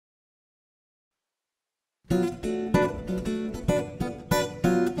Good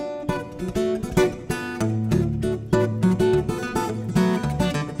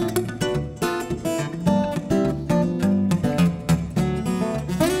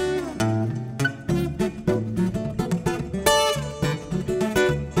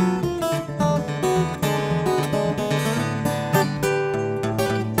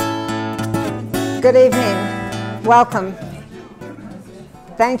evening. Welcome.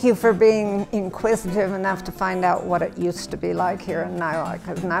 Thank you for being inquisitive enough to find out what it used to be like here in Niwot,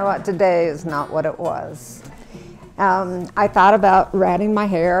 because Niwot today is not what it was. I thought about ratting my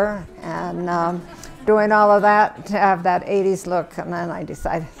hair and doing all of that to have that 80s look, and then I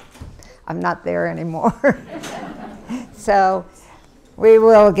decided I'm not there anymore. So we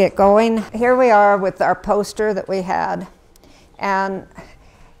will get going. Here we are with our poster that we had, and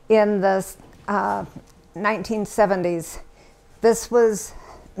in the 1970s, this was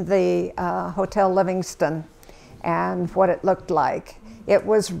the Hotel Livingston and what it looked like. It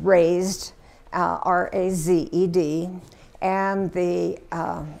was razed, R-A-Z-E-D, and the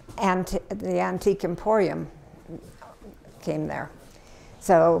Antique Emporium came there.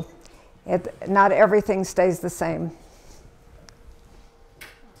 So not everything stays the same.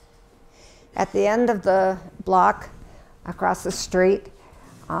 At the end of the block, across the street,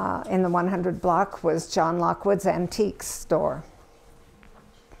 in the 100 block, was John Lockwood's Antiques store.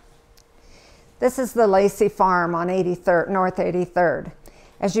 This is the Lacey Farm on 83rd, North 83rd.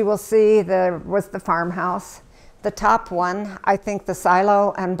 As you will see, there was the farmhouse. The top one, I think the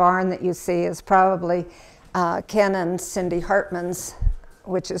silo and barn that you see is probably Ken and Cindy Hartman's,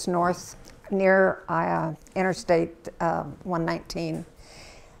 which is north near Interstate 119.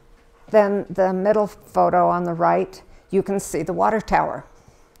 Then the middle photo on the right, you can see the water tower.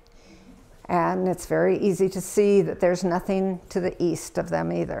 And it's very easy to see that there's nothing to the east of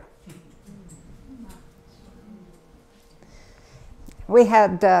them either. We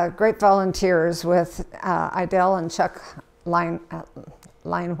had great volunteers with Idell and Chuck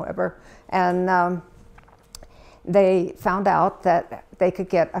Lineweber, and they found out that they could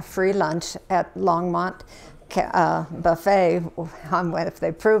get a free lunch at Longmont buffet if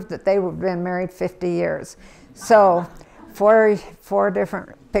they proved that they had been married 50 years. So four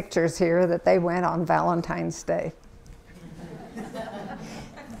different pictures here that they went on Valentine's Day.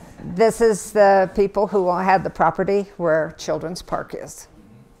 This is the people who had the property where Children's Park is.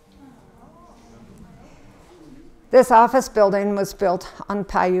 This office building was built on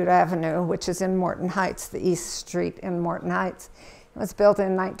Paiute Avenue, which is in Morton Heights, the East Street in Morton Heights. It was built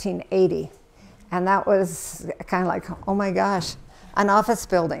in 1980. And that was kind of like, oh my gosh, an office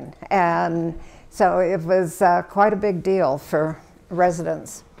building. And so it was quite a big deal for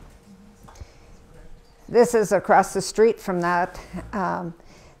residents. This is across the street from that.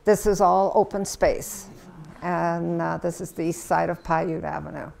 This is all open space. And this is the east side of Paiute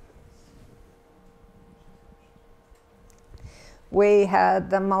Avenue. We had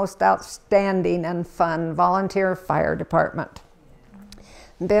the most outstanding and fun volunteer fire department.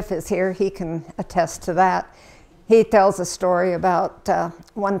 Biff is here, he can attest to that. He tells a story about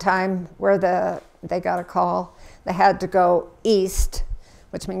one time where they got a call. They had to go east,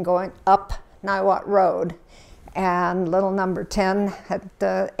 which means going up Niwot Road. And little number 10 had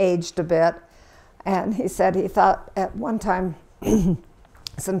aged a bit. And he said he thought at one time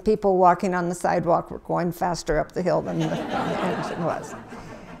some people walking on the sidewalk were going faster up the hill than the engine was.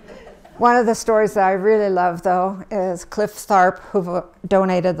 One of the stories that I really love, though, is Cliff Tharp, who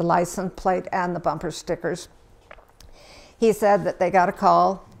donated the license plate and the bumper stickers. He said that they got a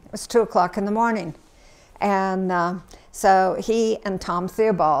call. It was 2 o'clock in the morning. And so he and Tom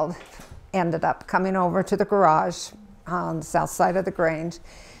Theobald ended up coming over to the garage on the south side of the Grange.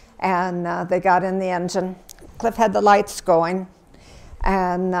 And they got in the engine. Cliff had the lights going.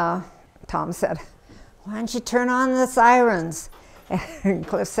 And Tom said, "Why don't you turn on the sirens?" And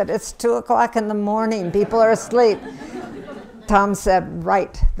Cliff said, "It's 2 o'clock in the morning. People are asleep." Tom said,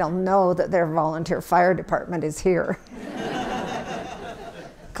 "Right, they'll know that their volunteer fire department is here."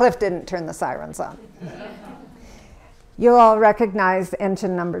 Cliff didn't turn the sirens on. You all recognize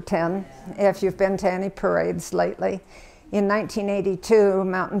engine number 10 if you've been to any parades lately. In 1982,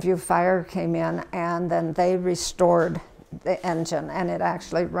 Mountain View Fire came in and then they restored the engine, and it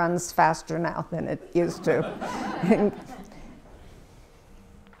actually runs faster now than it used to.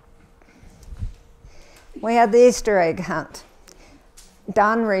 We had the Easter egg hunt.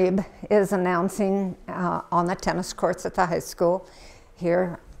 Don Reeb is announcing on the tennis courts at the high school,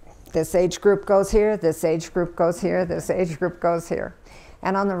 here, this age group goes here, this age group goes here, this age group goes here.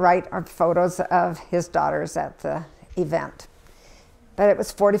 And on the right are photos of his daughters at the event. But it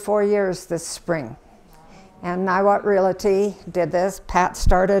was 44 years this spring. And Niwot Realty did this. Pat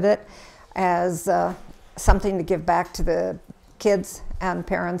started it as something to give back to the kids and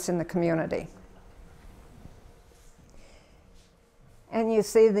parents in the community. And you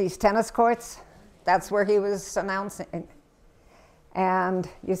see these tennis courts? That's where he was announcing. And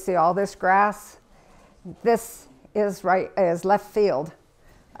you see all this grass. This is left field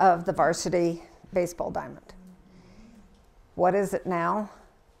of the varsity baseball diamond. What is it now?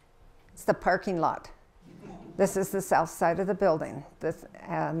 It's the parking lot. This is the south side of the building,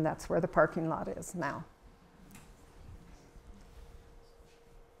 and that's where the parking lot is now.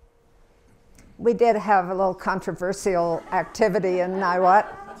 We did have a little controversial activity in Niwot.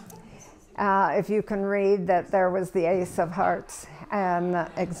 If you can read that there was the Ace of Hearts and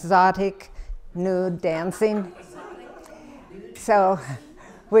exotic nude dancing. So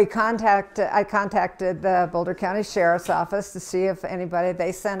I contacted the Boulder County Sheriff's Office to see if anybody,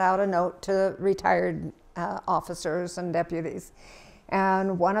 they sent out a note to retired officers and deputies.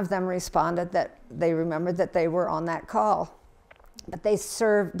 And one of them responded that they remembered that they were on that call. But they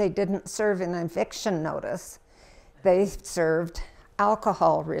didn't serve an eviction notice. They served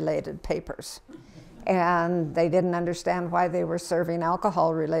alcohol-related papers. And they didn't understand why they were serving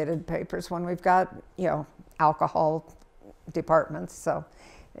alcohol-related papers when we've got, alcohol departments. So,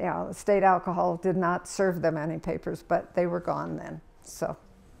 the state alcohol did not serve them any papers, but they were gone then. So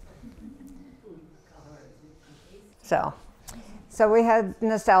we had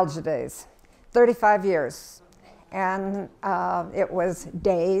nostalgia days, 35 years. And it was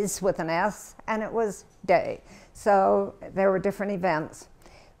days with an S, and it was day. So there were different events.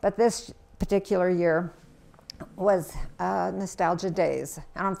 But this particular year was Nostalgia Days.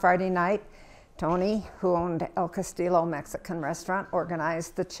 And on Friday night, Tony, who owned El Castillo Mexican restaurant,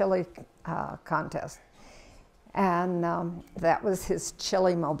 organized the chili contest. And that was his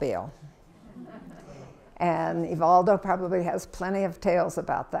chili mobile. And Evaldo probably has plenty of tales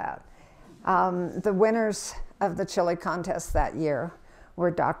about that. The winners of the chili contest that year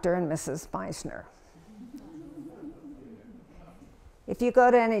were Dr. and Mrs. Meissner. If you go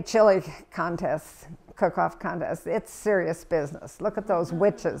to any chili contests, cook-off contests, it's serious business. Look at those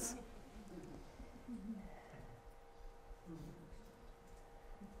witches.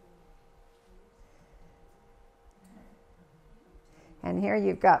 And here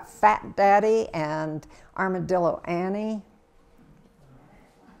you've got Fat Daddy and Armadillo Annie,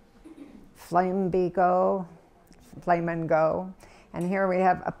 Flame and Go. And here we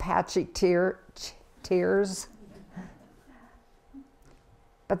have Apache Tears.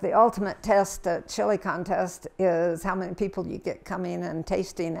 But the ultimate test, the chili contest, is how many people you get coming and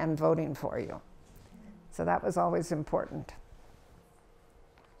tasting and voting for you. So that was always important.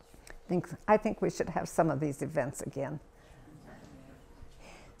 I think we should have some of these events again.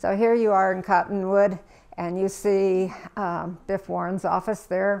 So here you are in Cottonwood, and you see Biff Warren's office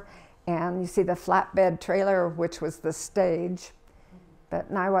there, and you see the flatbed trailer, which was the stage.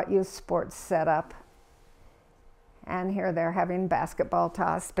 But Niwot Youth Sports set up. And here they're having basketball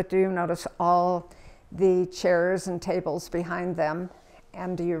toss. But do you notice all the chairs and tables behind them?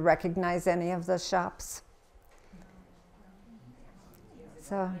 And do you recognize any of the shops?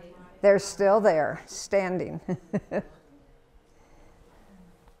 So they're still there, standing.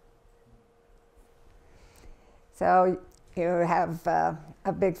 So you have a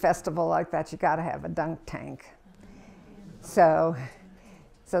big festival like that, you got to have a dunk tank. So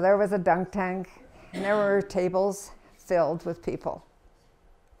there was a dunk tank, and there were tables filled with people.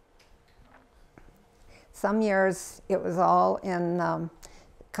 Some years it was all in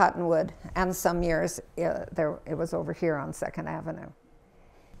Cottonwood, and some years it was over here on 2nd Avenue.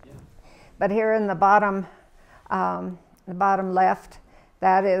 Yeah. But here in the bottom left,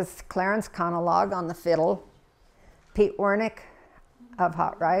 that is Clarence Conolog on the fiddle, Pete Wernick of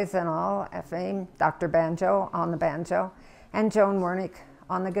Hot Rize and all, fame, Dr. Banjo on the banjo, and Joan Wernick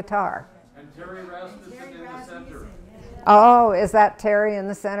on the guitar. And Terry Rasmussen in the center. Oh, is that Terry in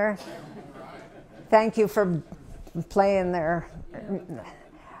the center? Thank you for playing there.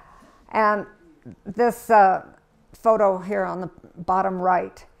 And this photo here on the bottom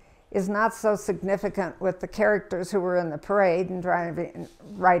right is not so significant with the characters who were in the parade and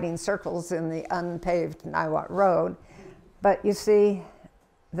riding circles in the unpaved Niwot Road. But you see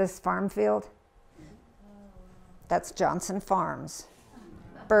this farm field? That's Johnson Farms,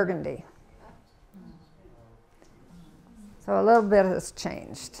 Burgundy. So a little bit has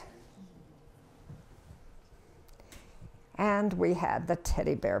changed. And we had the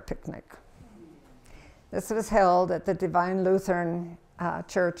teddy bear picnic. This was held at the Divine Lutheran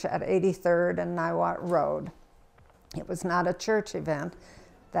Church at 83rd and Niwot Road. It was not a church event,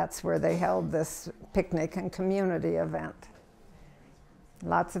 that's where they held this picnic and community event.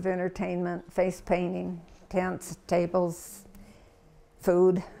 Lots of entertainment, face painting, tents, tables,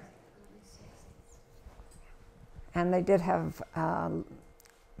 food. And they did have a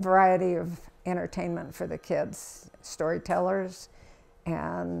variety of entertainment for the kids, storytellers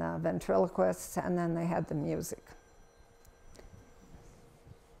and ventriloquists, and then they had the music.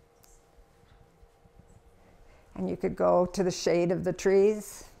 And you could go to the shade of the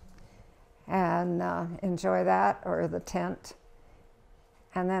trees and enjoy that, or the tent.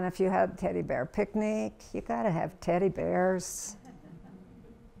 And then if you had teddy bear picnic, you gotta have teddy bears.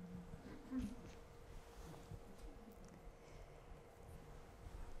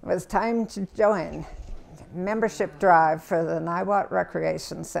 It was time to join membership drive for the Niwot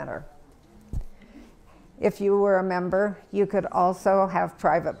Recreation Center. If you were a member, you could also have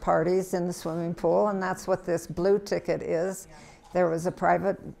private parties in the swimming pool, and that's what this blue ticket is. There was a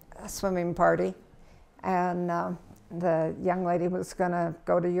private swimming party, and the young lady was going to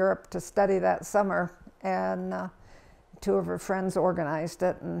go to Europe to study that summer, and two of her friends organized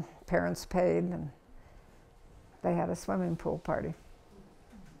it, and parents paid, and they had a swimming pool party.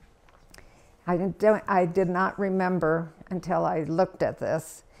 I did not remember until I looked at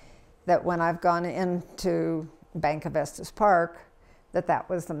this that when I've gone into Bank of Estes Park, that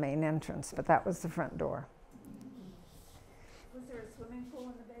was the main entrance, but that was the front door. Was there a swimming pool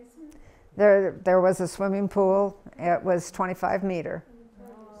in the basement? There was a swimming pool. It was 25 meter.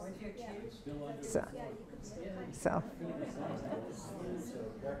 So.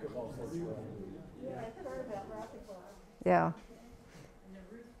 Yeah.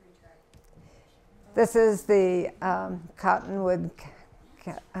 This is the Cottonwood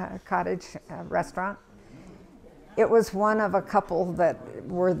Cottage restaurant. It was one of a couple that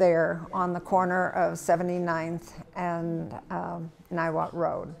were there on the corner of 79th and Niwot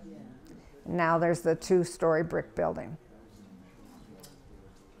Road. Now there's the two-story brick building.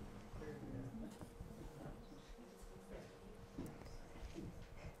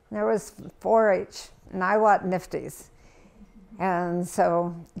 There was 4-H, Niwot Nifties. And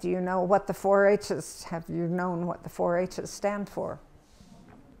so, do you know what the 4-H's, have you known what the 4-H's stand for?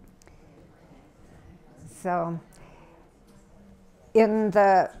 So, in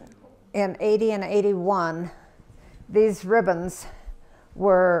 80 and 81, these ribbons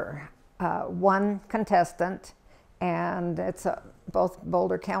were one contestant, and it's both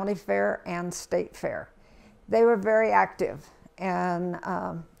Boulder County Fair and State Fair. They were very active, and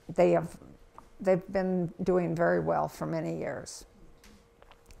they've been doing very well for many years.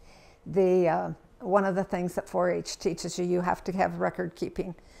 One of the things that 4-H teaches you, you have to have record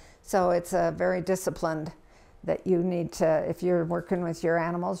keeping. So it's very disciplined that you need to, if you're working with your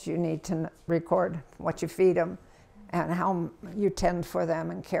animals, you need to record what you feed them and how you tend for them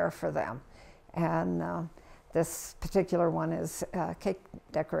and care for them. And this particular one is cake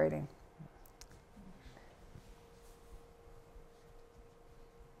decorating.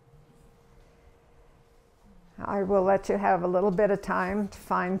 I will let you have a little bit of time to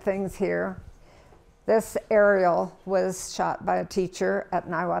find things here. This aerial was shot by a teacher at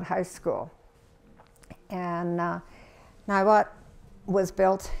Niwot High School. And Niwot was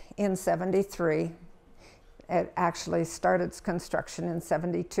built in 73. It actually started its construction in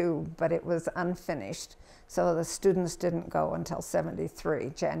 72, but it was unfinished. So the students didn't go until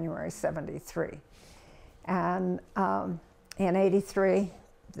 73, January 73. And in 83,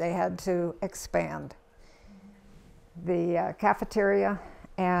 they had to expand. The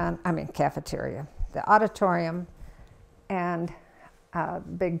the auditorium and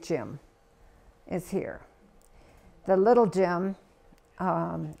big gym is here. The little gym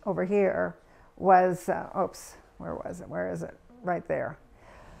over here was, where was it? Where is it? Right there.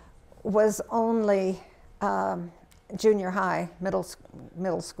 Was only junior high, middle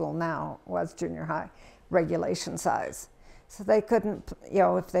school now was junior high, regulation size. So they couldn't,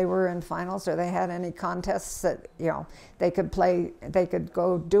 if they were in finals or they had any contests that, they could play, they could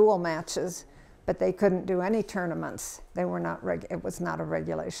go dual matches, but they couldn't do any tournaments. They were not, it was not a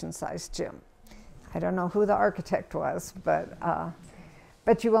regulation sized gym. I don't know who the architect was, but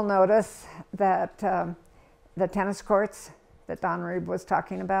you will notice that the tennis courts that Don Reeb was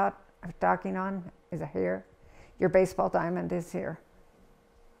talking on is here. Your baseball diamond is here.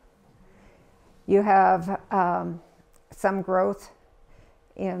 You have some growth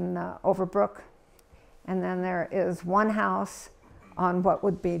in Overbrook, and then there is one house on what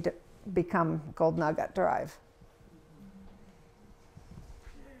would become Gold Nugget Drive.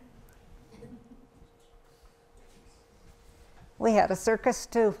 We had a circus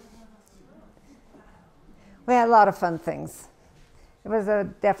too. We had a lot of fun things. It was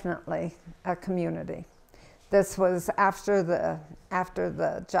definitely a community. This was after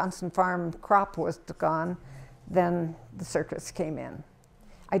the Johnson Farm crop was gone, then the circus came in.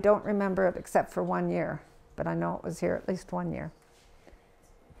 I don't remember it except for 1 year, but I know it was here at least 1 year.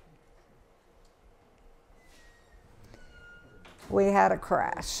 We had a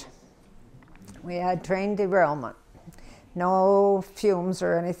crash. We had train derailment. No fumes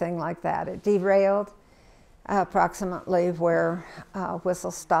or anything like that. It derailed approximately where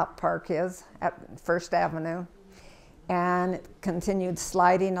Whistle Stop Park is at First Avenue, and it continued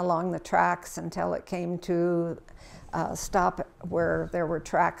sliding along the tracks until it came to a stop where there were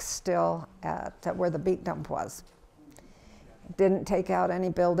tracks still at where the beet dump was. It didn't take out any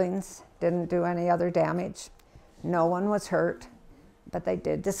buildings, didn't do any other damage. No one was hurt, but they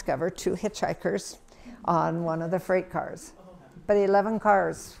did discover 2 hitchhikers on one of the freight cars. But 11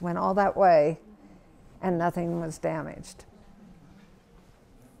 cars went all that way and nothing was damaged.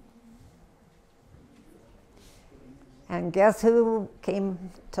 And guess who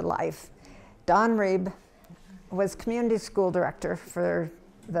came to life? Don Reeb was community school director for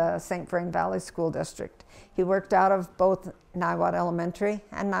the St. Vrain Valley School District. He worked out of both Niwot Elementary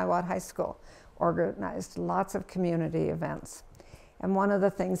and Niwot High School, organized lots of community events. And one of the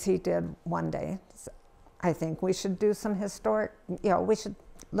things he did one day, I think we should do some historic, we should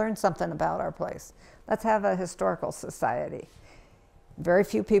learn something about our place. Let's have a historical society. Very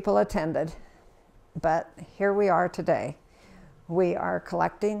few people attended, but here we are today. We are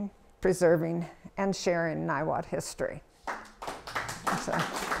collecting, preserving, and sharing Niwot history. So,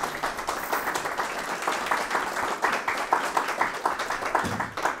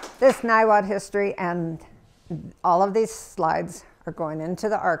 this Niwot history and all of these slides are going into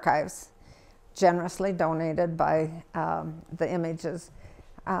the archives, generously donated by the images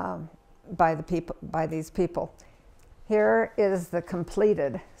by these people. Here is the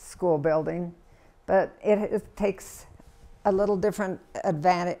completed school building, but it takes a little different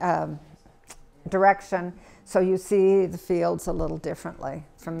direction, so you see the fields a little differently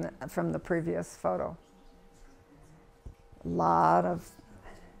from the previous photo. A lot of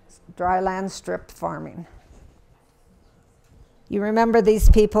dry land stripped farming. You remember these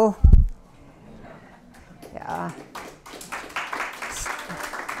people? Yeah.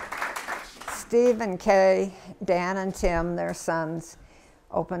 Steve and Kay, Dan and Tim, their sons,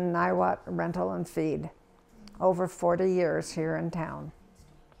 opened Niwot Rental and Feed over 40 years here in town.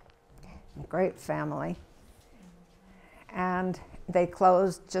 Great family. And they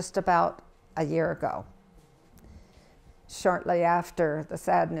closed just about a year ago. Shortly after, the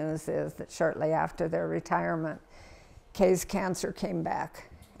sad news is that shortly after their retirement, Kay's cancer came back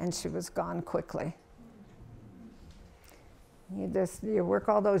and she was gone quickly. You work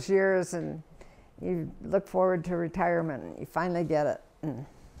all those years and you look forward to retirement and you finally get it, and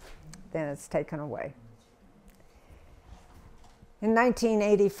then it's taken away. In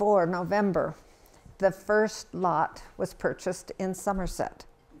 1984, November, the first lot was purchased in Somerset.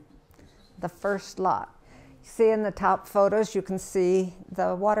 The first lot. You see in the top photos, you can see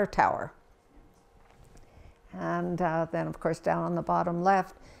the water tower. And then, of course, down on the bottom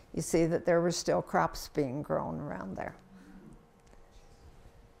left, you see that there were still crops being grown around there.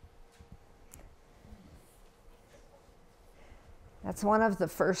 That's one of the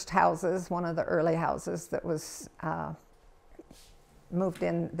first houses, one of the early houses that was moved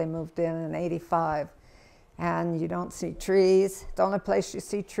in. They moved in '85. And you don't see trees. The only place you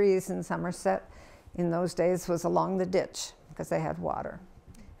see trees in Somerset in those days was along the ditch because they had water.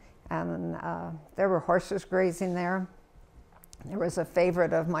 And there were horses grazing there. There was a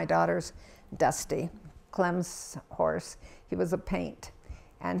favorite of my daughter's, Dusty, Clem's horse. He was a paint,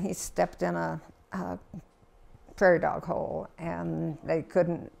 and he stepped in a prairie dog hole, and they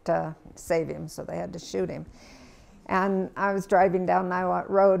couldn't save him, so they had to shoot him. And I was driving down Niwot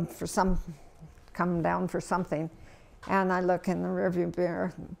Road coming down for something, and I look in the rearview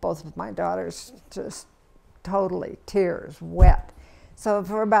mirror, both of my daughters just totally tears wet. So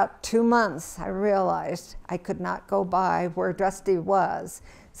for about 2 months, I realized I could not go by where Dusty was,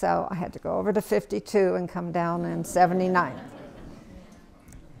 so I had to go over to 52 and come down in 79.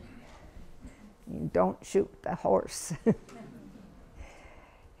 You don't shoot the horse.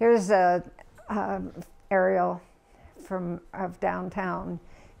 Here's a aerial of downtown.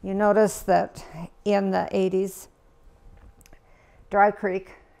 You notice that in the 80s, Dry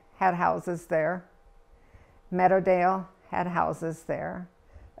Creek had houses there. Meadowdale had houses there.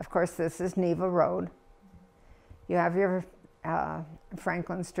 Of course, this is Neva Road. You have your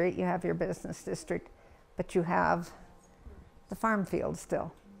Franklin Street, you have your business district, but you have the farm field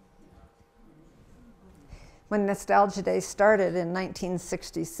still. When Nostalgia Day started in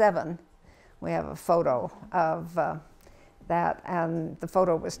 1967, we have a photo of that, and the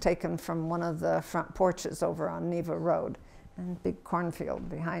photo was taken from one of the front porches over on Neva Road, and big cornfield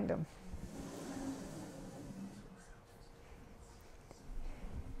behind them.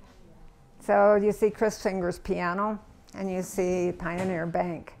 So you see Chris Finger's piano, and you see Pioneer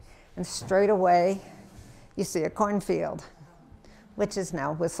Bank, and straight away you see a cornfield, which is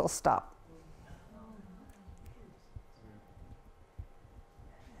now Whistle Stop.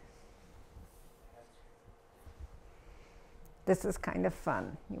 This is kind of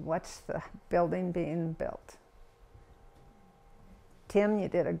fun. You watch the building being built. Tim, you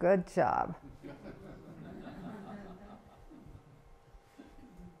did a good job.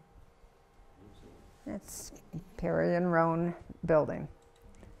 It's Perry and Roan building.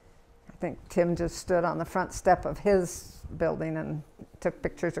 I think Tim just stood on the front step of his building and took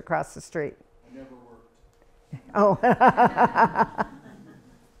pictures across the street. I never worked. Oh.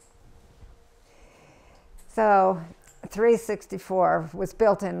 So 364 was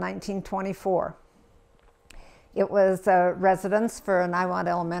built in 1924. It was a residence for a Niwot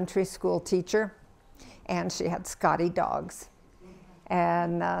Elementary School teacher, and she had Scotty dogs.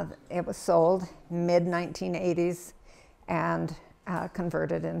 And it was sold mid-1980s and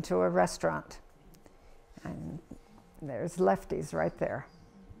converted into a restaurant. And there's Lefty's right there.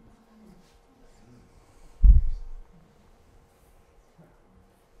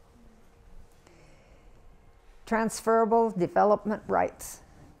 Transferable development rights.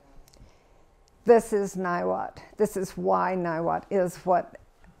 This is Niwot. This is why Niwot is what,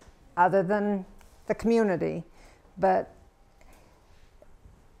 other than the community, but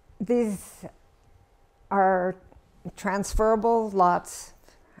these are transferable lots,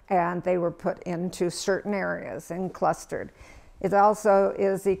 and they were put into certain areas and clustered. It also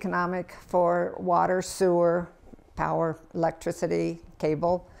is economic for water, sewer, power, electricity,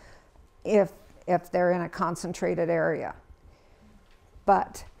 cable, if they're in a concentrated area.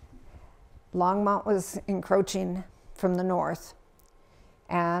 But Longmont was encroaching from the north,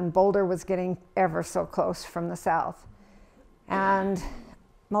 and Boulder was getting ever so close from the south. And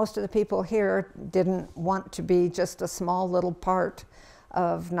most of the people here didn't want to be just a small little part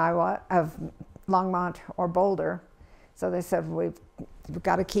of Niwot, of Longmont or Boulder. So they said, we've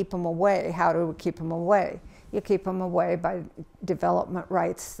got to keep them away. How do we keep them away? You keep them away by development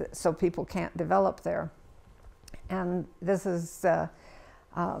rights so people can't develop there. And this is, in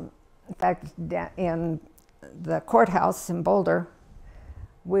fact, in the courthouse in Boulder,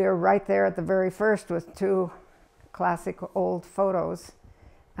 we're right there at the very first with two classic old photos.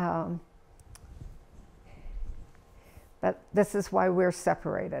 But this is why we're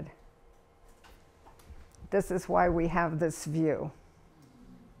separated. This is why we have this view.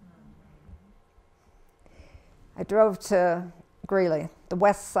 I drove to Greeley, the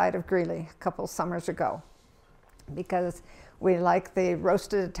west side of Greeley, a couple summers ago, because we like the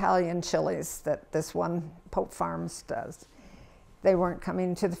roasted Italian chilies that this one Pope Farms does. They weren't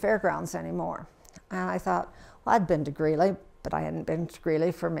coming to the fairgrounds anymore. And I thought, well, I'd been to Greeley, but I hadn't been to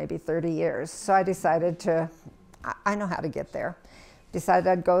Greeley for maybe 30 years. So I decided to, I know how to get there. Decided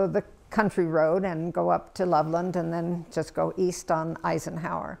I'd go the country road and go up to Loveland and then just go east on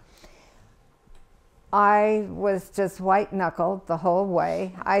Eisenhower. I was just white-knuckled the whole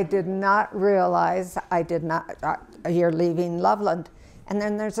way. I did not realize you're leaving Loveland. And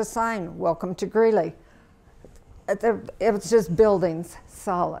then there's a sign, welcome to Greeley. It was just buildings,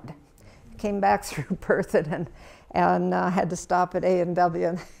 solid. Came back through Berthoud and had to stop at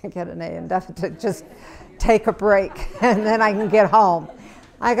A&W and get an A&W to just take a break, and then I can get home.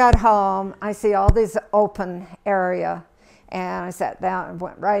 I got home, I see all these open area, and I sat down and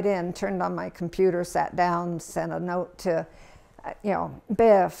went right in, turned on my computer, sat down, sent a note to,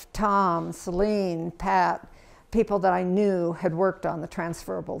 Biff, Tom, Celine, Pat, people that I knew had worked on the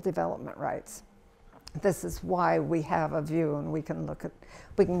transferable development rights. This is why we have a view, and we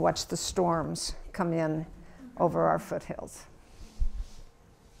can watch the storms come in over our foothills.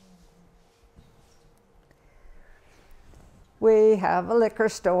 We have a liquor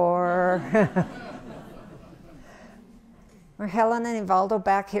store. Are Helen and Evaldo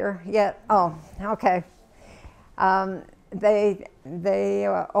back here yet? Oh, okay. They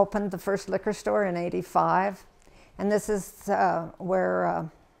opened the first liquor store in '85, and this is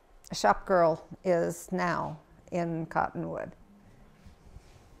where Shop Girl is now in Cottonwood.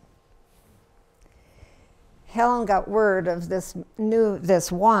 Helen got word of this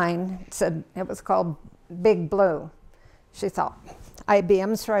wine. Said it was called Big Blue. She thought,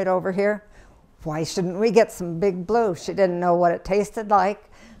 IBM's right over here. Why shouldn't we get some Big Blue? She didn't know what it tasted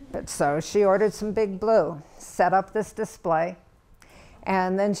like, But so she ordered some Big Blue, set up this display,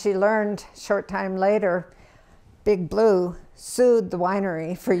 and then she learned short time later, Big Blue sued the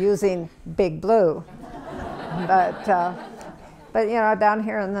winery for using Big Blue. But you know, down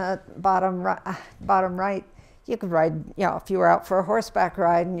here in the bottom right, you could ride, you know, if you were out for a horseback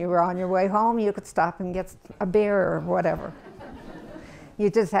ride and you were on your way home, you could stop and get a beer or whatever. You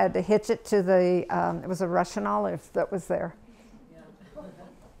just had to hitch it to the, it was a Russian olive that was there.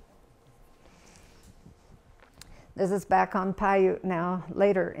 This is back on Paiute now,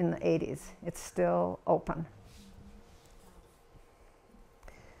 later in the 80s. It's still open.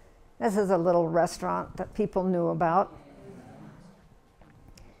 This is a little restaurant that people knew about.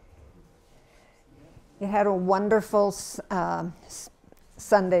 It had a wonderful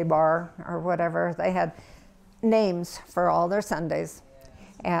Sunday bar or whatever. They had names for all their Sundays.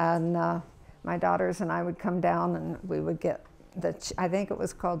 And my daughters and I would come down and we would get I think it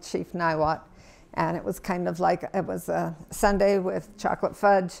was called Chief Niwot. And it was kind of like, it was a sundae with chocolate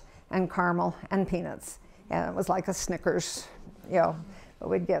fudge and caramel and peanuts. And it was like a Snickers, you know, but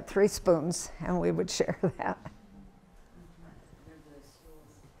we'd get 3 spoons and we would share that.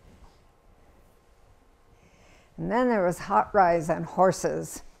 And then there was hot rice and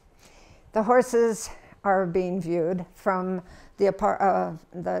horses. The horses are being viewed from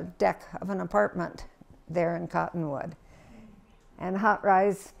the deck of an apartment there in Cottonwood. And hot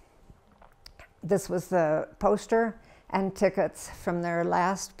rice, this was the poster and tickets from their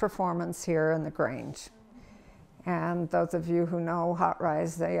last performance here in the Grange. And those of you who know Hot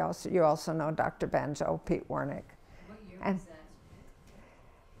Rise, you also know Dr. Banjo, Pete Warnick. What year And was that?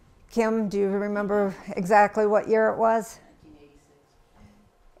 Kim, do you remember exactly what year it was?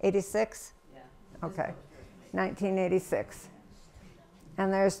 1986. 86? Yeah. Okay, 1986.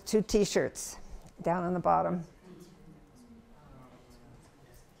 And there's 2 t-shirts down on the bottom.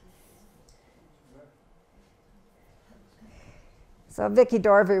 So Vicki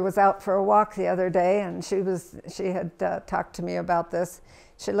Dorvey was out for a walk the other day, and she had talked to me about this.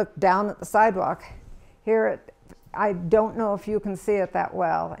 She looked down at the sidewalk. Here, I don't know if you can see it that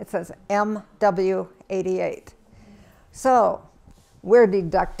well. It says MW88. So we're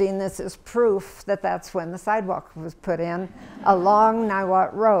deducting this as proof that that's when the sidewalk was put in along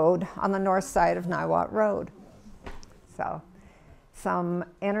Niwot Road, on the north side of Niwot Road. So some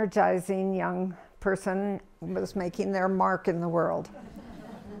energizing young person was making their mark in the world.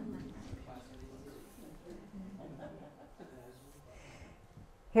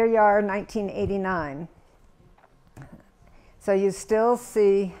 Here you are, 1989. So you still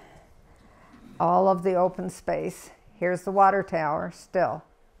see all of the open space. Here's the water tower still.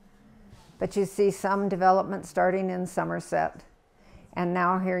 But you see some development starting in Somerset. And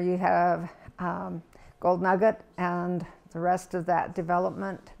now here you have Gold Nugget and the rest of that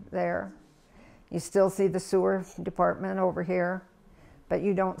development there. You still see the sewer department over here, but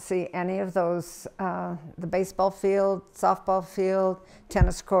you don't see any of those, the baseball field, softball field,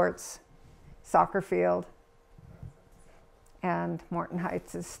 tennis courts, soccer field, and Morton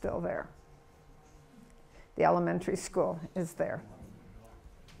Heights is still there. The elementary school is there.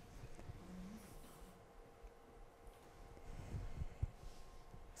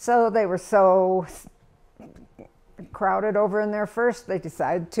 So they were so crowded over in there first, they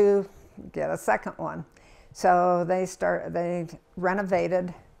decided to get a second one. So they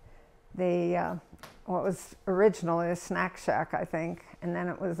renovated the, what was originally a snack shack, I think, and then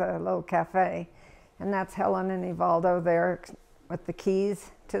it was a little cafe. And that's Helen and Evaldo there with the keys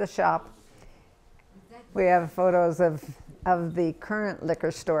to the shop. We have photos of the current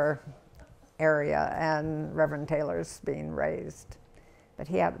liquor store area and Reverend Taylor's being raised. But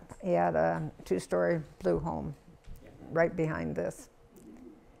he had a 2-story blue home right behind this.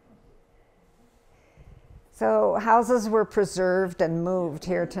 So houses were preserved and moved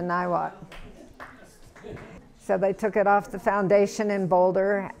here to Niwot. So they took it off the foundation in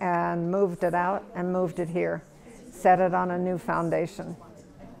Boulder and moved it out and moved it here, set it on a new foundation.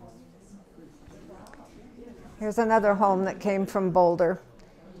 Here's another home that came from Boulder.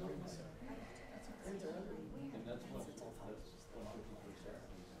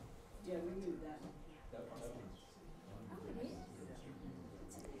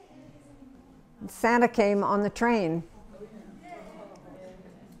 Santa came on the train.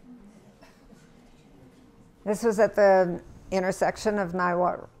 This was at the intersection of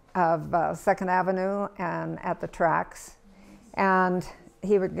Niwot, of 2nd Avenue and at the tracks. And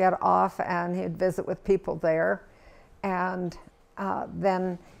he would get off and he'd visit with people there. And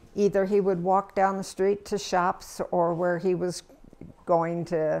then either he would walk down the street to shops or where he was going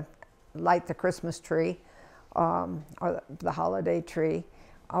to light the Christmas tree or the holiday tree.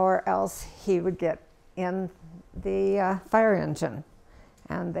 or else he would get in the fire engine,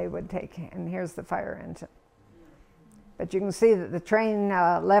 and they would take, and here's the fire engine. But you can see that the train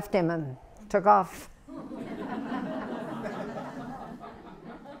left him and took off.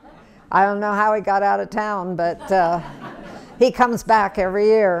 I don't know how he got out of town, but he comes back every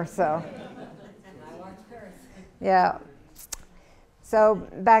year, so. Yeah. So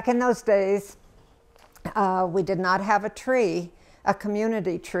back in those days, we did not have a tree, a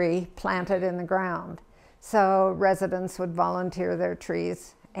community tree planted in the ground. So residents would volunteer their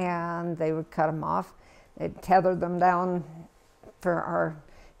trees and they would cut them off. They'd tether them down for our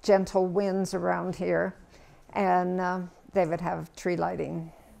gentle winds around here, and they would have tree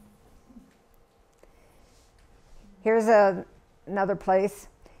lighting. Here's another place.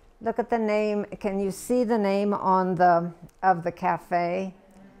 Look at the name. Can you see the name on of the cafe?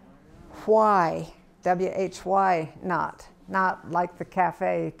 Why? W-H-Y, not like the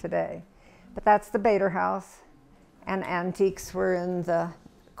cafe today. But that's the Bader House, and antiques were in the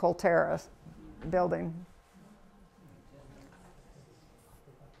Colterra building.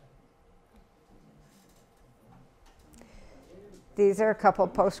 These are a couple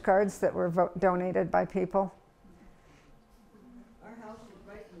postcards that were donated by people. Our house is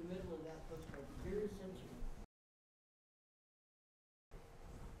right in the middle of that postcard, very sensitive.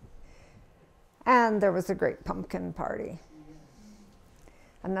 And there was a great pumpkin party.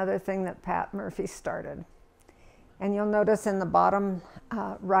 Another thing that Pat Murphy started. And you'll notice in the bottom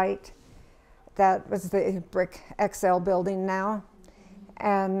right, that was the brick XL building now.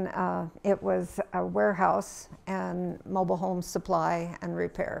 And it was a warehouse and mobile home supply and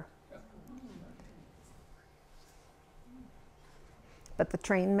repair. But the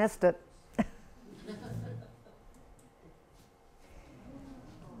train missed it.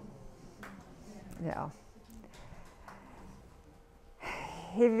 Yeah.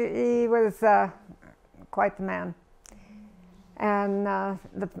 He was quite the man. And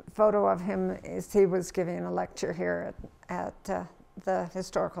the photo of him is he was giving a lecture here at the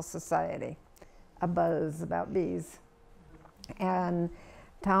Historical Society, a buzz about bees. And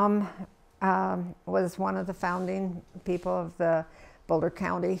Tom was one of the founding people of the Boulder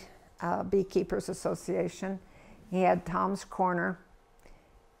County Beekeepers Association. He had Tom's Corner,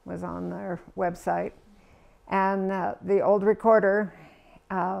 was on their website. And the old recorder,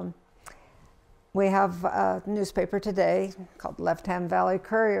 we have a newspaper today called Left Hand Valley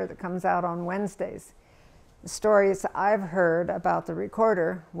Courier that comes out on Wednesdays. The stories I've heard about the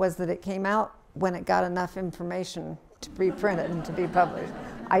recorder was that it came out when it got enough information to be printed and to be published.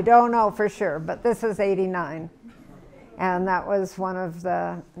 I don't know for sure, but this is '89. And that was one of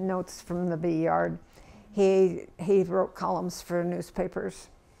the notes from the bee yard. He wrote columns for newspapers.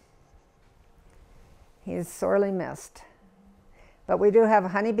 He's sorely missed. But we do have a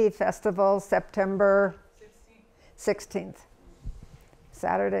honeybee festival September 16th.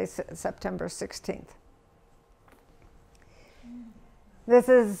 Saturday, September 16th. This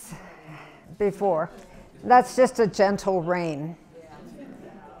is before. That's just a gentle rain.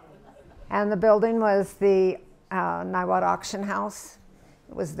 And the building was the Niwot auction house.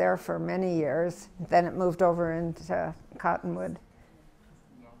 It was there for many years. Then it moved over into Cottonwood.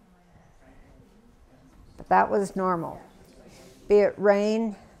 But that was normal. Be it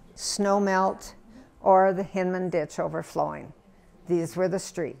rain, snow melt, or the Hinman Ditch overflowing. These were the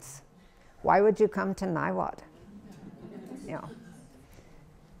streets. Why would you come to Niwot? You know.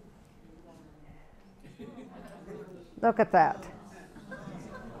 Look at that.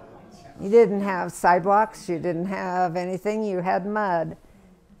 You didn't have sidewalks, you didn't have anything, you had mud.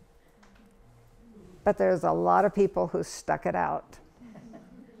 But there's a lot of people who stuck it out.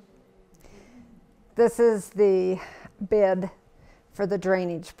 This is the bid for the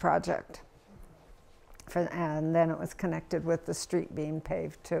drainage project. And then it was connected with the street being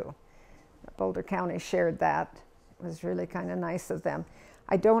paved too. Boulder County shared that. It was really kind of nice of them.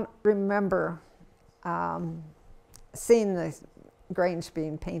 I don't remember seeing the Grange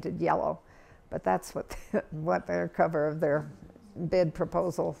being painted yellow, but that's what their cover of their bid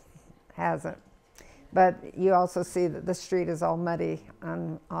proposal has it. But you also see that the street is all muddy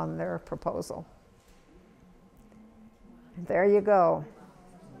on their proposal. There you go.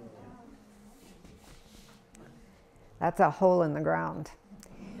 That's a hole in the ground.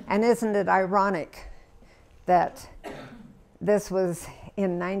 And isn't it ironic that this was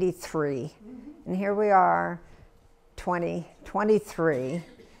in '93, and here we are, 2023,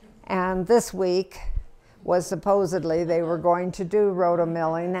 and this week was supposedly they were going to do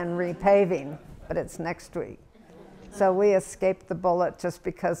rotomilling and repaving, but it's next week. So we escaped the bullet just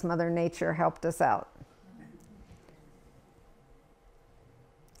because Mother Nature helped us out.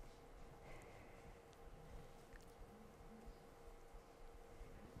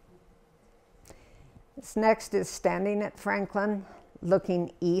 This next is standing at Franklin,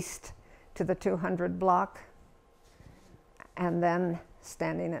 looking east to the 200 block, and then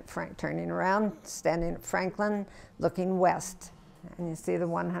standing at turning around, standing at Franklin, looking west, and you see the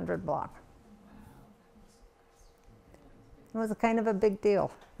 100 block. It was a kind of a big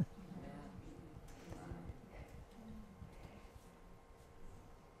deal.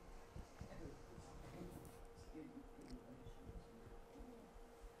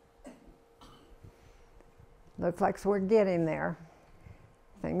 Looks like we're getting there.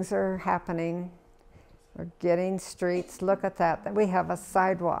 Things are happening. We're getting streets. Look at that. We have a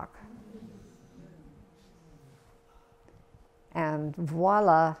sidewalk. And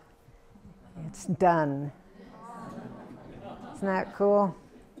voila, it's done. Isn't that cool?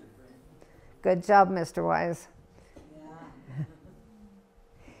 Good job, Mr. Wise.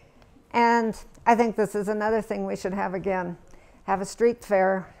 And I think this is another thing we should have again. Have a street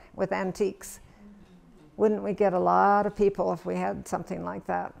fair with antiques. Wouldn't we get a lot of people if we had something like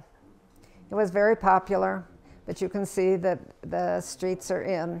that? It was very popular, but you can see that the streets are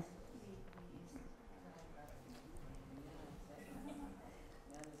in.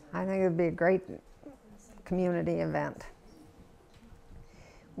 I think it would be a great community event.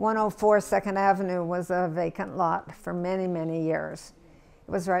 104 2nd Avenue was a vacant lot for many, many years.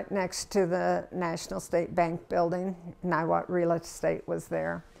 It was right next to the National State Bank building. Niwot Real Estate was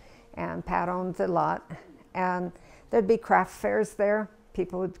there, and Pat owned the lot. And there'd be craft fairs there.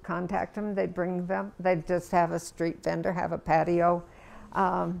 People would contact them, they'd bring them. They'd just have a street vendor, have a patio.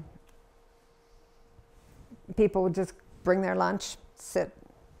 People would just bring their lunch, sit.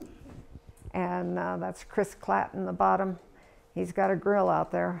 And that's Chris Klatt in the bottom. He's got a grill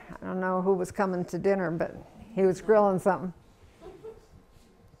out there. I don't know who was coming to dinner, but he was grilling something.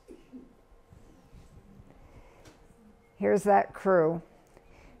 Here's that crew.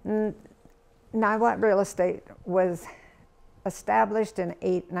 Niwot Real Estate was established in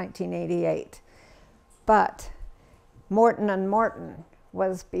 1988, but Morton & Morton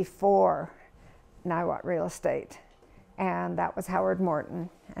was before Niwot Real Estate, and that was Howard Morton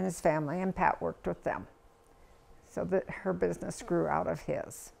and his family, and Pat worked with them, so that her business grew out of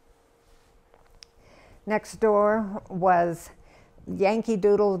his. Next door was Yankee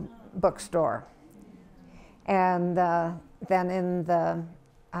Doodle bookstore, and then in the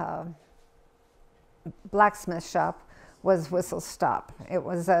blacksmith shop was Whistle Stop. It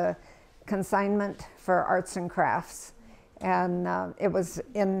was a consignment for arts and crafts, and it was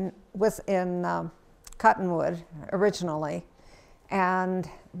in Cottonwood originally, and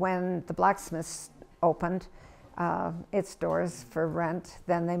when the blacksmiths opened its doors for rent,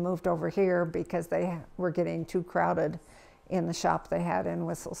 then they moved over here because they were getting too crowded in the shop they had in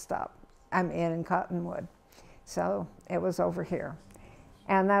Whistle Stop. I'm in Cottonwood, so it was over here.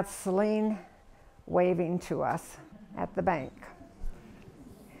 And that's Celine waving to us at the bank.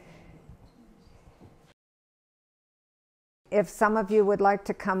 If some of you would like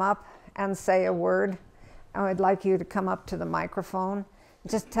to come up and say a word, I would like you to come up to the microphone.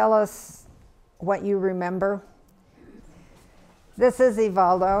 Just tell us what you remember. This is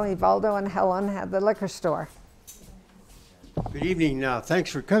Evaldo. Evaldo and Helen had the liquor store. Good evening.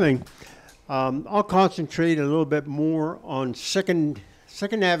 Thanks for coming. I'll concentrate a little bit more on Second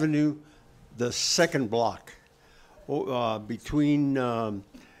Avenue, the second block, between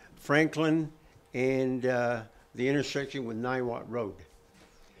Franklin and the intersection with Niwot Road.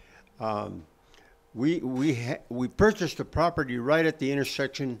 We purchased a property right at the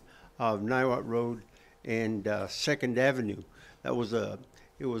intersection of Niwot Road and Second Avenue. It was a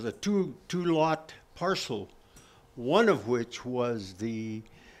two-lot parcel, one of which was the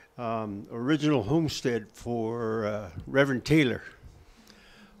original homestead for Reverend Taylor,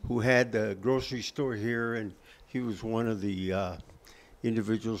 who had the grocery store here, and he was one of the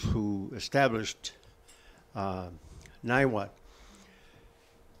individuals who established Niwot.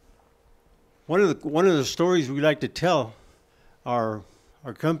 One of the stories we like to tell our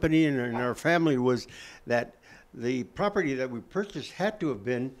company and our family was that the property that we purchased had to have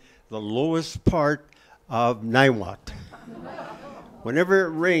been the lowest part of Niwot. Whenever it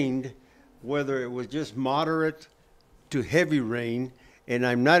rained, whether it was just moderate to heavy rain, and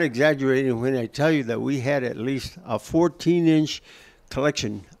I'm not exaggerating when I tell you that we had at least a 14-inch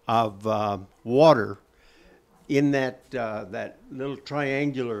collection of water in that little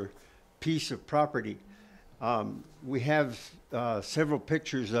triangular piece of property. We have several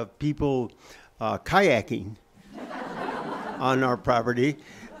pictures of people kayaking on our property,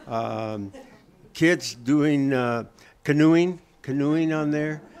 kids doing canoeing on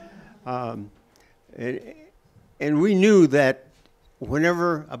there, and we knew that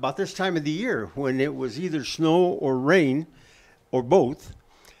whenever, about this time of the year, when it was either snow or rain or both,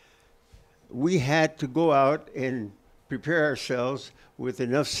 we had to go out and prepare ourselves with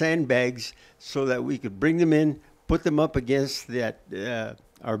enough sandbags so that we could bring them in, put them up against that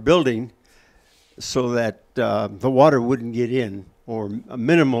our building, so that the water wouldn't get in, or a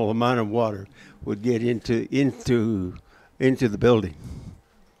minimal amount of water would get into the building.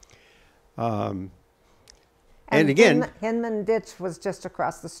 And again, Hinman Ditch was just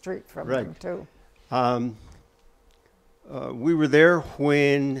across the street from them too. We were there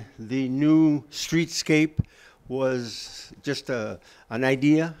when the new streetscape was just an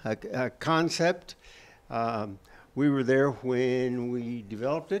idea, a concept. We were there when we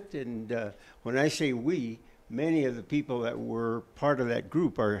developed it, and when I say we, many of the people that were part of that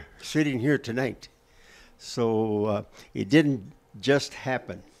group are sitting here tonight. So it didn't just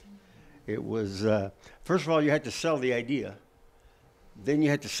happen. It was, first of all, you had to sell the idea. Then you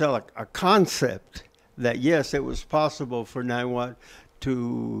had to sell a concept that, yes, it was possible for Niwot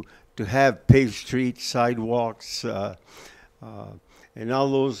to have paved streets, sidewalks, and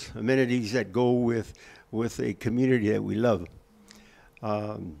all those amenities that go with a community that we love.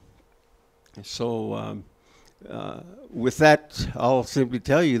 With that, I'll simply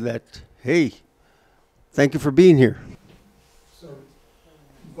tell you that, hey, thank you for being here. So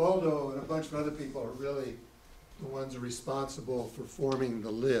Valdo and a bunch of other people are really the ones responsible for forming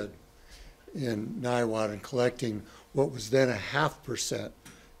the lid in Niwot and collecting what was then a 0.5%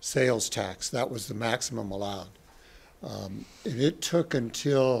 sales tax. That was the maximum allowed. And it took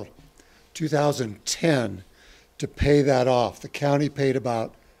until 2010 to pay that off. The county paid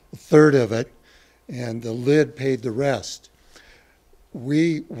about a third of it, and the lid paid the rest.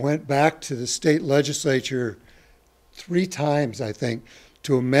 We went back to the state legislature 3 times, I think,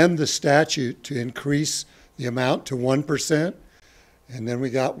 to amend the statute to increase the amount to 1%. And then we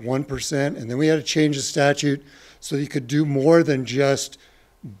got 1%, and then we had to change the statute so you could do more than just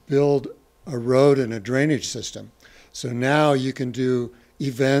build a road and a drainage system. So now you can do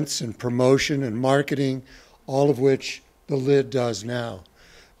events and promotion and marketing, all of which the lid does now.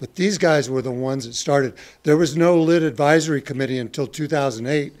 But these guys were the ones that started. There was no lid advisory committee until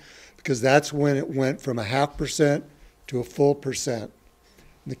 2008, because that's when it went from a 0.5% to a full percent.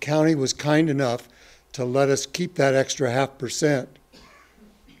 And the county was kind enough to let us keep that extra 0.5%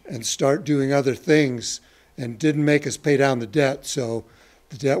 and start doing other things, and didn't make us pay down the debt. So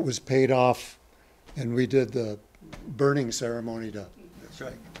the debt was paid off, and we did the burning ceremony to. That's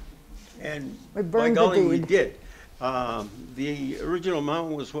right. And We by burned the golly, we deed. did. The original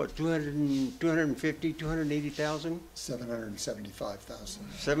amount was what, 250, 280,000?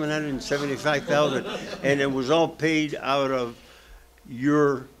 775,000. 775,000, and it was all paid out of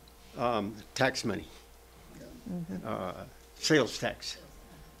your tax money, sales tax.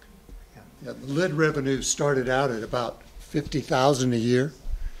 Yeah, the lid revenue started out at about 50,000 a year.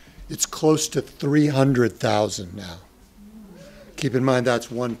 It's close to 300,000 now. Keep in mind that's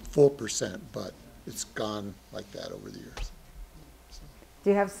 1 full percent, but it's gone like that over the years.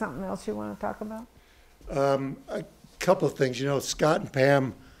 Do you have something else you want to talk about? A couple of things. You know, Scott and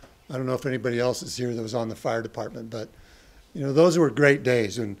Pam, I don't know if anybody else is here that was on the fire department, but, you know, those were great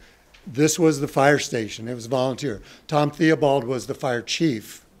days. And this was the fire station. It was volunteer. Tom Theobald was the fire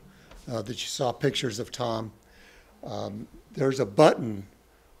chief that you saw pictures of Tom. There's a button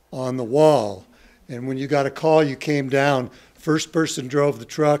on the wall, and when you got a call, you came down. First person drove the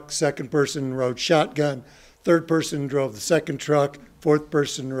truck, second person rode shotgun, third person drove the second truck, fourth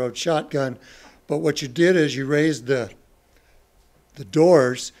person rode shotgun. But what you did is you raised the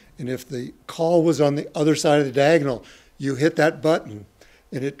doors, and if the call was on the other side of the diagonal, you hit that button,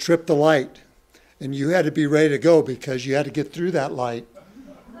 and it tripped the light. And you had to be ready to go because you had to get through that light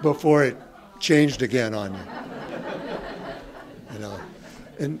before it changed again on you. You know.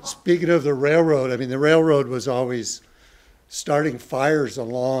 And speaking of the railroad, I mean, the railroad was always starting fires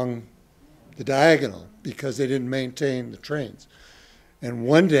along the diagonal because they didn't maintain the trains. And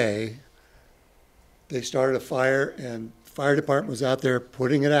one day, they started a fire, and the fire department was out there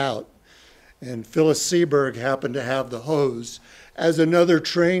putting it out. And Phyllis Seberg happened to have the hose as another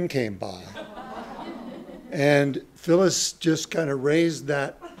train came by. And Phyllis just kind of raised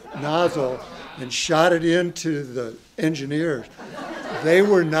that nozzle and shot it into the engineers. They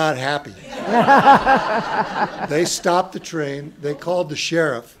were not happy. They stopped the train. They called the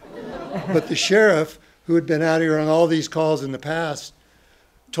sheriff. But the sheriff, who had been out here on all these calls in the past,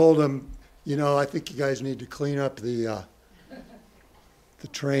 told them, you know, I think you guys need to clean up the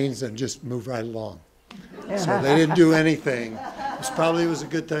trains and just move right along. So they didn't do anything. It probably was a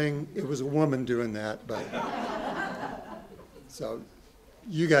good thing it was a woman doing that. But So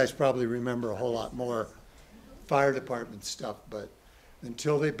you guys probably remember a whole lot more fire department stuff, but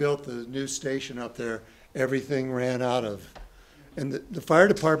until they built the new station up there, everything ran out of. And the fire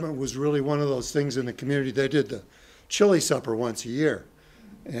department was really one of those things in the community. They did the chili supper once a year.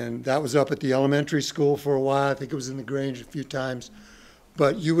 And that was up at the elementary school for a while. I think it was in the Grange a few times.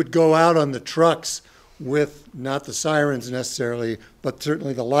 But you would go out on the trucks with not the sirens necessarily, but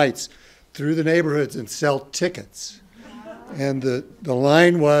certainly the lights through the neighborhoods and sell tickets. And the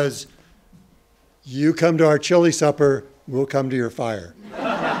line was, you come to our chili supper, we'll come to your fire.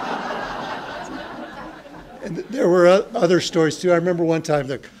 And there were other stories too. I remember one time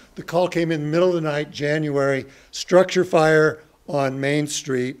the call came in the middle of the night, January, structure fire on Main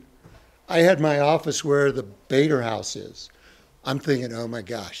Street. I had my office where the Bader House is. I'm thinking, oh my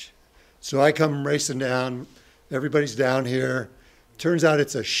gosh. So I come racing down, everybody's down here. Turns out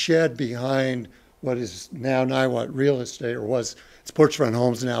it's a shed behind what is now Niwot Real Estate, or was, it's Porchfront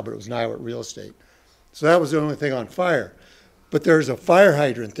Homes now, but it was Niwot Real Estate. So that was the only thing on fire. But there's a fire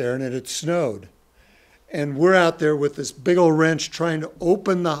hydrant there, and it had snowed. And we're out there with this big old wrench trying to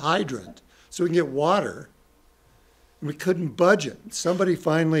open the hydrant so we can get water. And we couldn't budge it. Somebody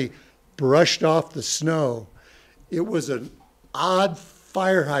finally brushed off the snow. It was an odd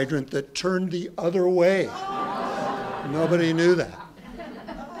fire hydrant that turned the other way. Nobody knew that.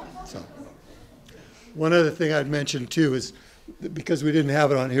 So, one other thing I'd mention too is, because we didn't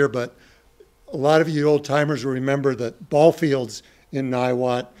have it on here, but a lot of you old timers will remember that ball fields in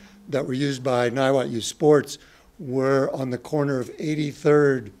Niwot that were used by Niwot Youth Sports were on the corner of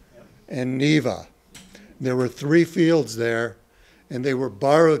 83rd and Neva. There were 3 fields there, and they were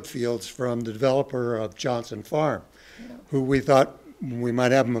borrowed fields from the developer of Johnson Farm, who we thought we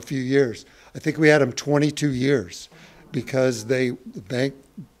might have them a few years. I think we had them 22 years because the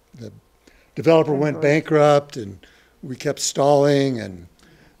developer went bankrupt, and we kept stalling, and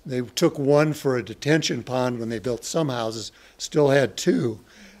they took one for a detention pond when they built some houses, still had 2.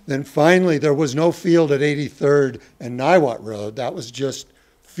 Then finally, there was no field at 83rd and Niwot Road. That was just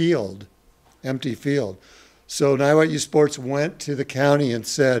field, empty field. So Niwot Youth Sports went to the county and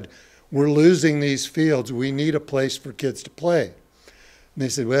said, we're losing these fields. We need a place for kids to play. And they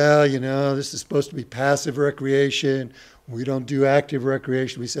said, well, you know, this is supposed to be passive recreation. We don't do active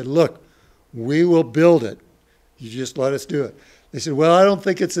recreation. We said, look, we will build it. You just let us do it. They said, well, I don't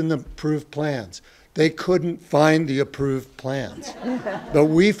think it's in the approved plans. They couldn't find the approved plans. But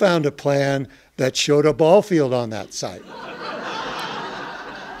we found a plan that showed a ball field on that site.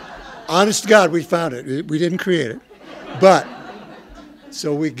 Honest to God, we found it. We didn't create it. But,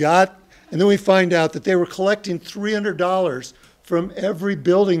 so we got, and then we find out that they were collecting $300 from every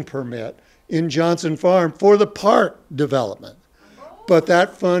building permit in Johnson Farm for the park development. But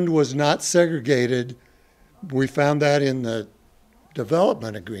that fund was not segregated. We found that in the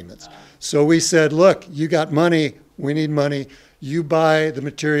development agreements. So we said, look, you got money, we need money, you buy the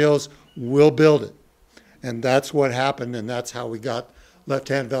materials, we'll build it. And that's what happened, and that's how we got Left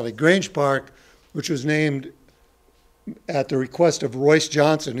Hand Valley Grange Park, which was named at the request of Royce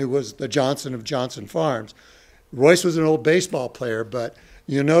Johnson, who was the Johnson of Johnson Farms. Royce was an old baseball player, but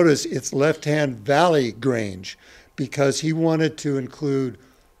you notice it's Left Hand Valley Grange because he wanted to include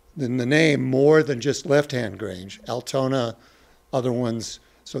in the name more than just Left Hand Grange, Altona, other ones.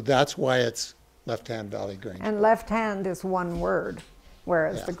 So that's why it's Left Hand Valley Grange. And left hand is one word,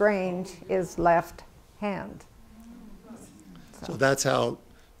 whereas Yeah. the Grange is left hand. So that's how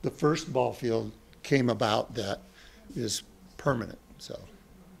the first ball field came about that is permanent. So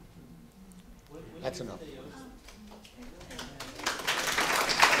that's enough.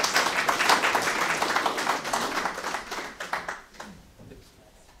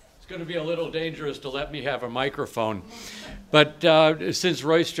 It's going to be a little dangerous to let me have a microphone. But since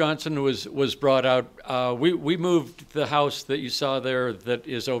Royce Johnson was brought out, we moved the house that you saw there that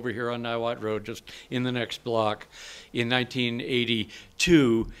is over here on Niwot Road, just in the next block, in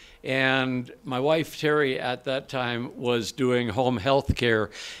 1982. And my wife, Terry, at that time was doing home health care,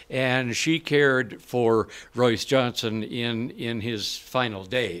 and she cared for Royce Johnson in his final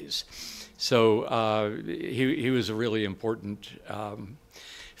days. So he was a really important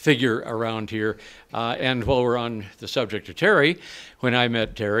figure around here. And while we're on the subject of Terry, when I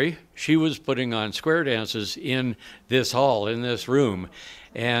met Terry, she was putting on square dances in this hall, in this room.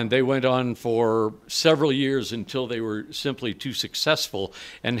 And they went on for several years until they were simply too successful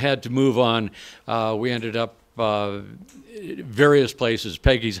and had to move on. We ended up various places,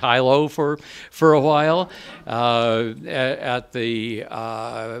 Peggy's High-Low for a while, at the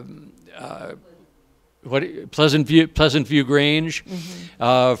Pleasant View Grange,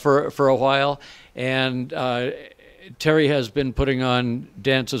 for a while, and Terry has been putting on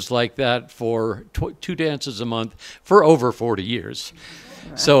dances like that for 2 dances a month for over 40 years.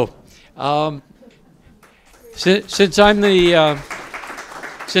 So, since I'm the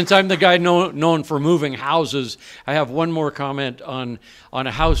guy known for moving houses, I have one more comment on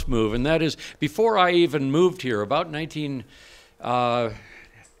a house move, and that is before I even moved here, about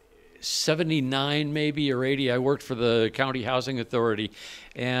 1979 maybe or 80, I worked for the County Housing Authority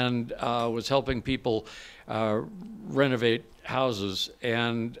and was helping people renovate houses.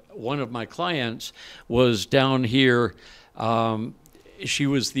 And one of my clients was down here. She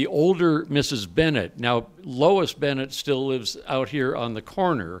was the older Mrs. Bennett. Now, Lois Bennett still lives out here on the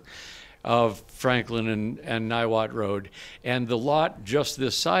corner of Franklin and Niwot Road. And the lot just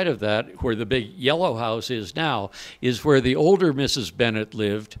this side of that, where the big yellow house is now, is where the older Mrs. Bennett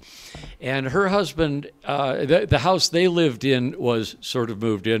lived. And her husband, the house they lived in was sort of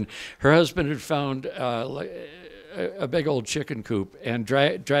moved in. Her husband had found a big old chicken coop and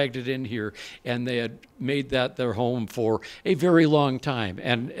dragged it in here, and they had made that their home for a very long time.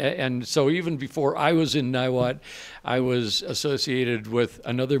 And so even before I was in Niwot, I was associated with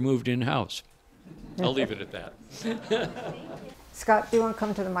another moved-in house. I'll leave it at that. Scott, do you want to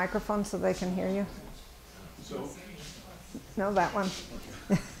come to the microphone so they can hear you? No, that one.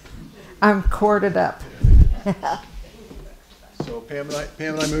 I'm corded up. So Pam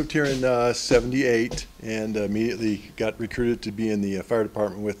and I moved here in '78 and immediately got recruited to be in the fire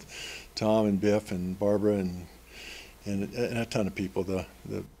department with Tom and Biff and Barbara and a ton of people. The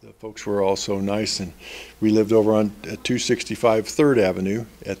folks were all so nice, and we lived over on 265 3rd Avenue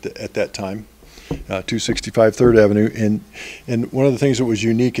at that time. 265 3rd Avenue, and one of the things that was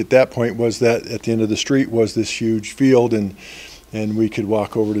unique at that point was that at the end of the street was this huge field, and we could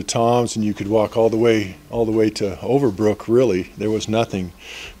walk over to Tom's, and you could walk all the way to Overbrook. Really, there was nothing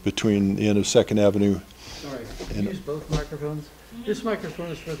between the end of 2nd Avenue. Sorry, can you use both microphones? This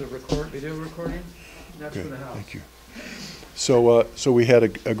microphone is for the video recording. That's for the house. Thank you. So we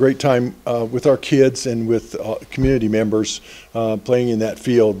had a great time with our kids and with community members playing in that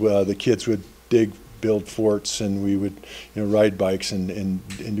field. The kids would build forts, and we would ride bikes and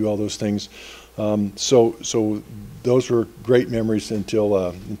do all those things. So those were great memories until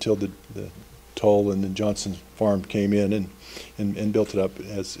the Toll and the Johnson farm came in and built it up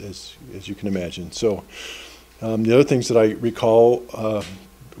as you can imagine. So the other things that I recall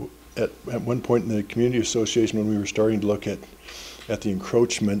at one point in the community association, when we were starting to look at the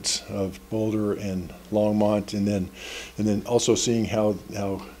encroachments of Boulder and Longmont, and then also seeing how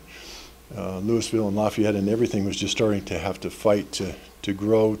Louisville and Lafayette and everything was just starting to have to fight to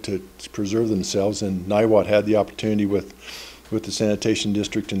grow, to preserve themselves. And Niwot had the opportunity with the sanitation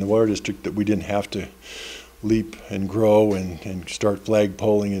district and the water district that we didn't have to leap and grow and start flag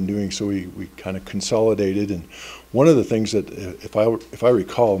polling and doing. So we kind of consolidated. And one of the things that, if I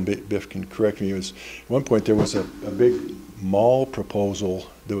recall, and Biff can correct me, was at one point there was a big mall proposal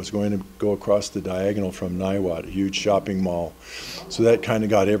that was going to go across the diagonal from Niwot, a huge shopping mall. So that kind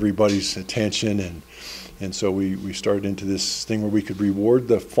of got everybody's attention, and so we started into this thing where we could reward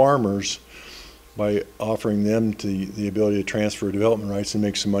the farmers by offering them the ability to transfer development rights and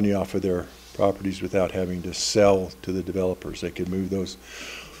make some money off of their properties without having to sell to the developers. They could move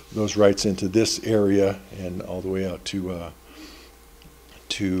those rights into this area and all the way out to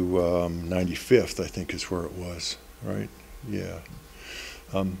 95th, I think is where it was, right? Yeah.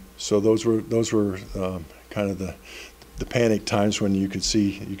 So those were kind of the panic times when you could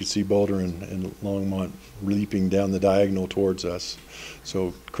see Boulder and Longmont leaping down the diagonal towards us.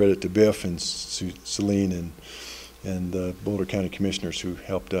 So credit to Biff and Celine and the Boulder County Commissioners who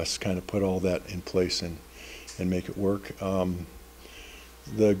helped us kind of put all that in place and make it work.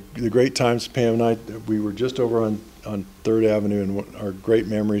 The great times, Pam and I, we were just over on 3rd Avenue, and our great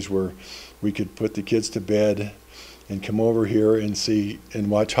memories were we could put the kids to bed and come over here and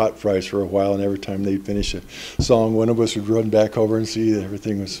watch Hot Fries for a while, and every time they'd finish a song, one of us would run back over and see that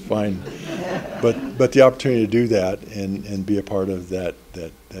everything was fine. But the opportunity to do that and be a part of that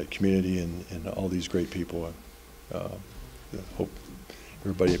community and all these great people, I hope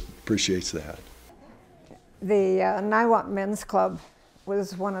everybody appreciates that. The Niwot Men's Club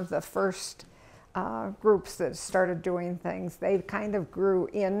was one of the first groups that started doing things. They kind of grew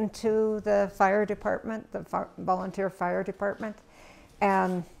into the fire department, the volunteer fire department.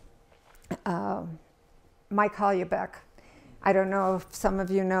 And Mike Hollybeck, I don't know if some of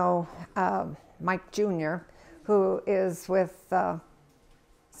you know Mike Jr., who is with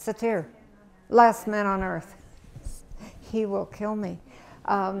Satir, Last Man on Earth. He will kill me.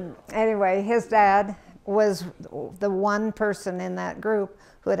 Anyway, his dad was the one person in that group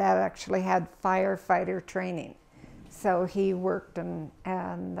who had actually had firefighter training. so he worked and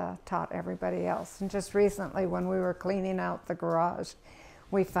taught everybody else. And just recently, when we were cleaning out the garage,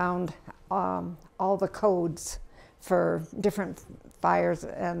 we found all the codes for different fires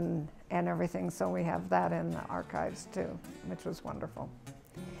and everything. So we have that in the archives too, which was wonderful.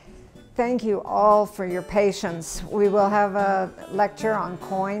 Thank you all for your patience. We will have a lecture on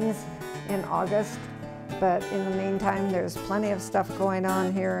coins in August, but in the meantime, there's plenty of stuff going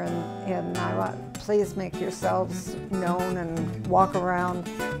on here in Niwot. Please make yourselves known and walk around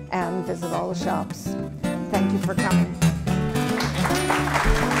and visit all the shops. Thank you for coming.